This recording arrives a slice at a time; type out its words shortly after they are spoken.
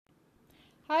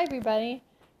Hi everybody.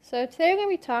 So today we're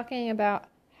going to be talking about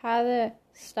how to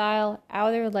style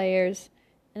outer layers,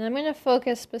 and I'm going to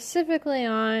focus specifically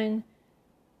on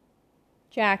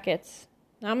jackets.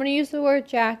 Now I'm going to use the word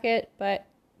jacket, but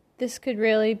this could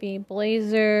really be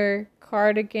blazer,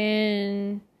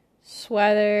 cardigan,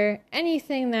 sweater,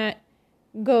 anything that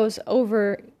goes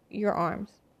over your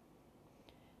arms.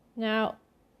 Now,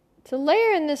 to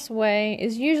layer in this way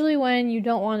is usually when you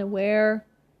don't want to wear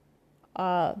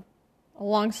a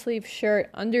long sleeve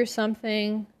shirt under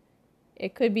something.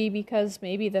 It could be because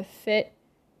maybe the fit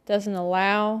doesn't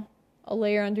allow a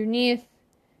layer underneath.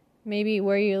 Maybe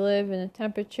where you live and the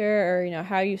temperature, or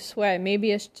how you sweat. Maybe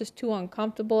it's just too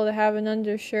uncomfortable to have an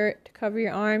undershirt to cover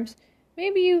your arms.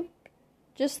 Maybe you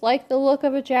just like the look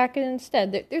of a jacket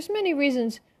instead. There's many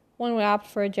reasons one would opt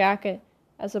for a jacket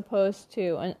as opposed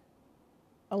to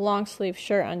a long sleeve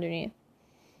shirt underneath.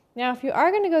 Now, if you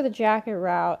are going to go the jacket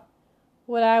route,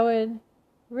 what I would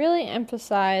really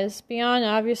emphasize, beyond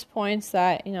obvious points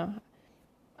that,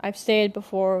 I've stated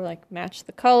before, like match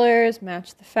the colors,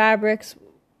 match the fabrics.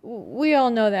 We all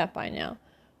know that by now.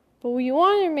 But what you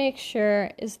want to make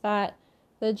sure is that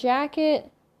the jacket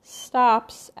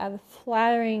stops at a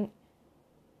flattering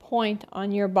point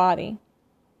on your body.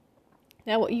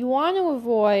 Now, what you want to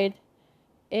avoid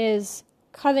is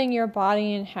cutting your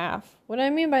body in half. What I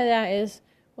mean by that is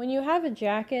when you have a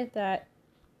jacket that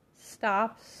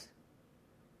stops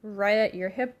right at your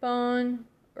hip bone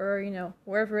or,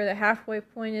 wherever the halfway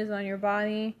point is on your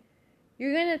body,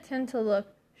 you're going to tend to look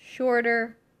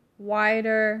shorter,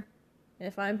 wider, and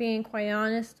if I'm being quite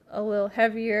honest, a little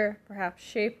heavier, perhaps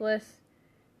shapeless.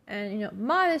 And,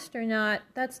 modest or not,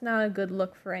 that's not a good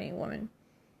look for any woman.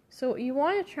 So what you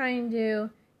want to try and do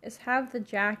is have the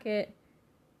jacket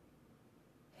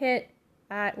hit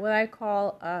at what I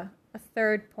call a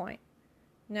third point.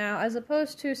 Now, as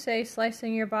opposed to, say,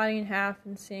 slicing your body in half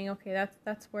and seeing, okay,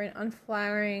 that's where an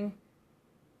unflowering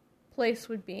place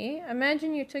would be.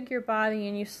 Imagine you took your body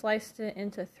and you sliced it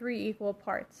into 3 equal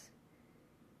parts.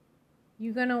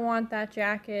 You're going to want that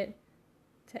jacket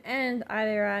to end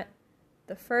either at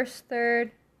the first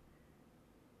third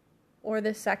or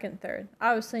the second third.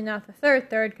 Obviously not the third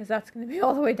third, because that's going to be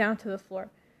all the way down to the floor.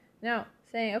 Now,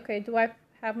 saying, okay, do I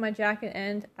have my jacket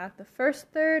end at the first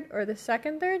third or the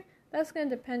second third? That's going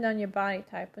to depend on your body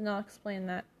type, and I'll explain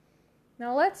that.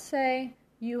 Now, let's say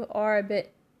you are a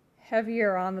bit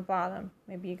heavier on the bottom.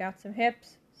 Maybe you got some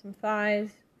hips, some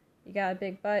thighs, you got a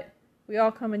big butt. We all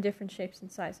come in different shapes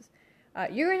and sizes.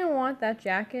 You're going to want that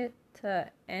jacket to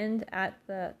end at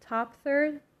the top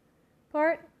third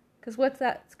part, because what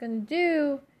that's going to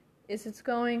do is it's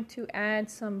going to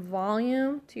add some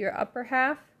volume to your upper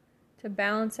half to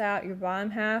balance out your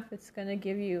bottom half. It's going to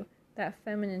give you that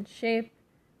feminine shape.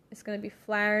 It's going to be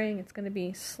flattering. It's going to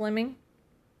be slimming.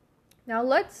 Now,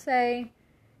 let's say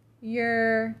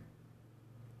you're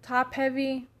top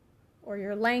heavy, or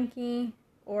you're lanky,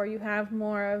 or you have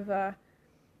more of a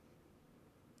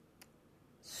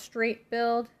straight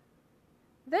build.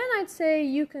 Then I'd say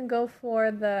you can go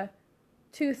for the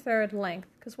 2/3 length,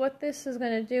 because what this is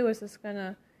going to do is it's going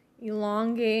to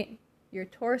elongate your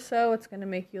torso. It's going to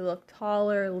make you look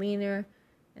taller, leaner,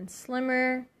 and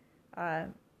slimmer.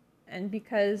 And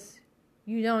because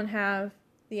you don't have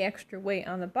the extra weight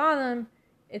on the bottom,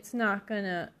 it's not going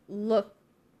to look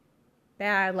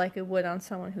bad like it would on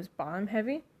someone who's bottom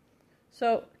heavy.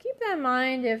 So keep that in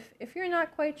mind if you're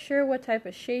not quite sure what type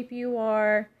of shape you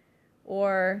are,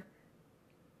 or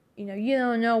you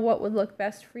don't know what would look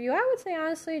best for you. I would say,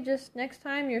 honestly, just next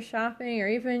time you're shopping, or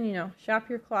even shop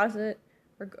your closet,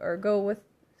 or go with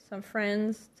some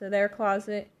friends to their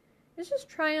closet, is just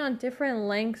try on different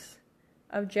lengths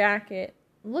of jacket.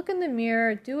 Look in the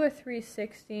mirror, do a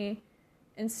 360,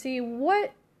 and see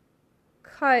what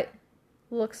cut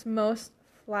looks most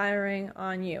flattering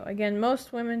on you. Again,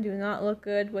 most women do not look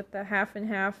good with the half and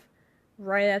half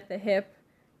right at the hip.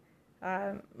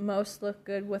 Most look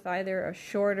good with either a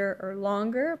shorter or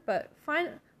longer, but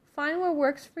find what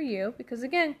works for you, because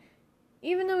again,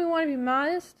 even though we want to be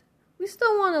modest, we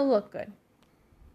still want to look good.